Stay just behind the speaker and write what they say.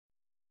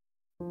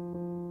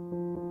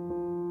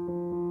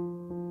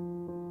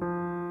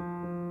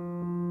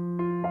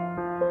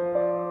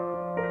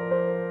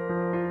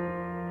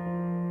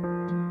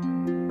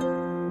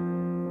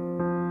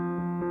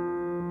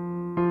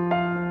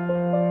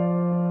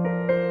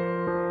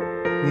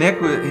Nick,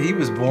 he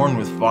was born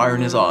with fire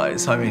in his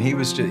eyes. I mean,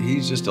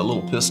 he's just a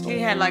little pistol. He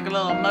had like a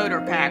little motor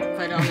pack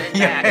put on his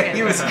Yeah, back.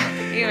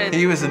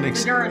 he was an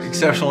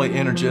exceptionally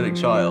energetic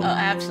child. Oh,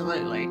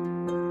 absolutely.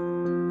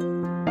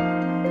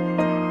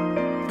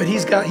 But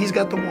he's got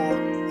the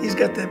walk. He's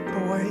got that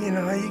boy, you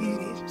know,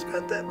 he's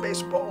got that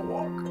baseball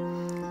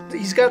walk.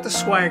 He's got the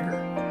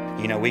swagger.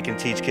 You know, we can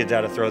teach kids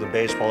how to throw the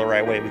baseball the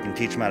right way. We can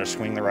teach them how to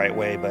swing the right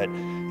way. But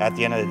at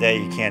the end of the day,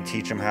 you can't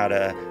teach them how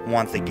to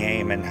want the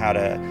game and how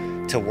to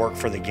work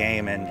for the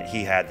game. And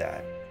he had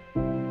that.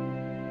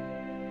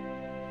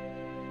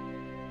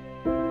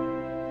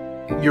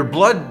 Your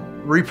blood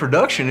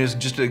reproduction is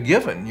just a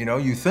given, you know,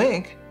 you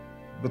think.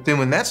 But then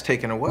when that's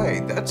taken away,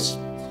 that's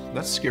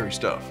scary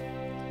stuff.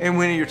 And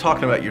when you're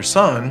talking about your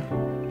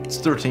son, he's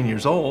 13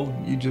 years old,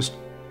 you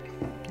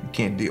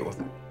can't deal with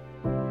it.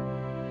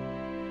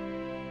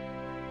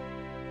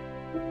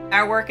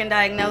 Our working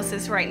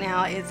diagnosis right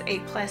now is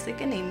aplastic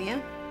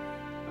anemia.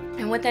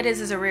 And what that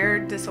is a rare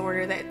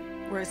disorder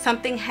where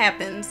something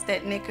happens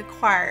that Nick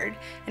acquired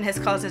and has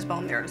caused his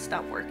bone marrow to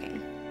stop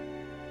working.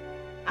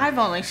 I've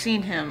only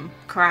seen him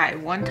cry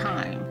one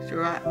time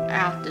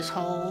throughout this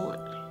whole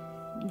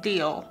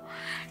deal,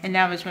 and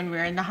that was when we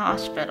were in the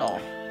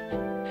hospital.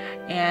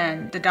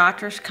 And the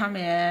doctors come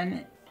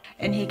in,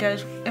 and he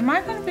goes, "Am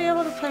I going to be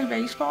able to play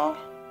baseball?"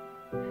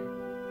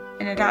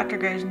 And the doctor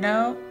goes,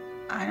 "No,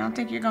 I don't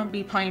think you're going to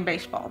be playing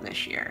baseball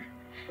this year."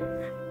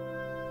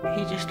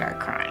 He just started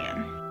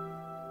crying.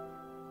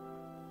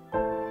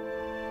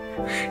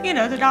 You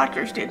know, the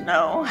doctors didn't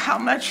know how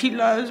much he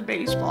loves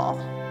baseball.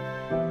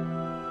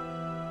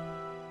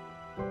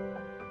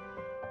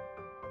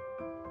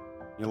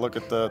 You look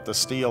at the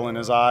steel in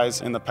his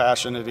eyes and the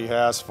passion that he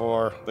has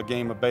for the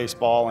game of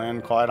baseball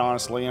and, quite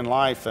honestly, in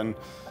life. And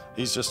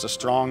he's just a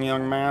strong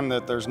young man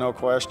that there's no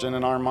question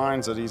in our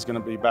minds that he's going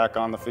to be back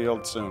on the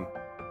field soon.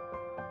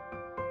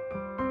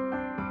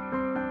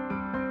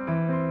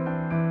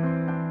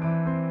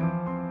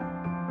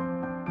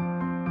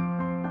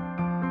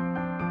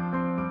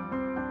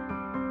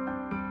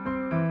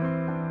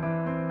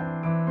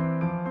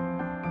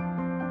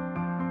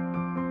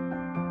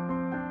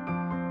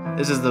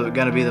 This is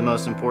going to be the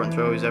most important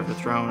throw he's ever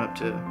thrown up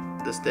to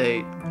this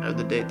date, or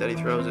the date that he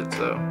throws it,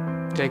 so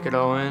take it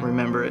all in.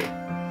 Remember it.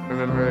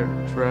 Remember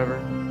it forever.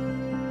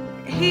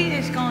 He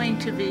is going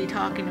to be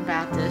talking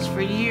about this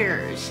for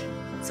years.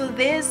 So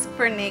this,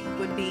 for Nick,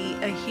 would be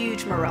a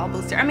huge morale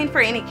booster. I mean, for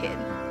any kid,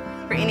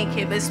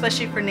 but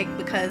especially for Nick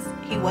because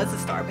he was a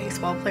star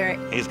baseball player.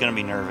 He's going to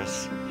be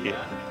nervous.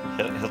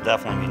 He'll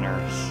definitely be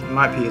nervous. He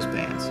might pee his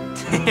pants.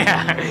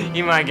 Yeah,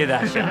 you might get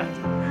that shot.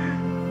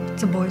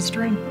 It's a boy's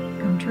dream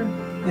come true.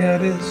 Yeah,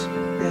 it is.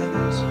 Yeah, it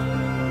is.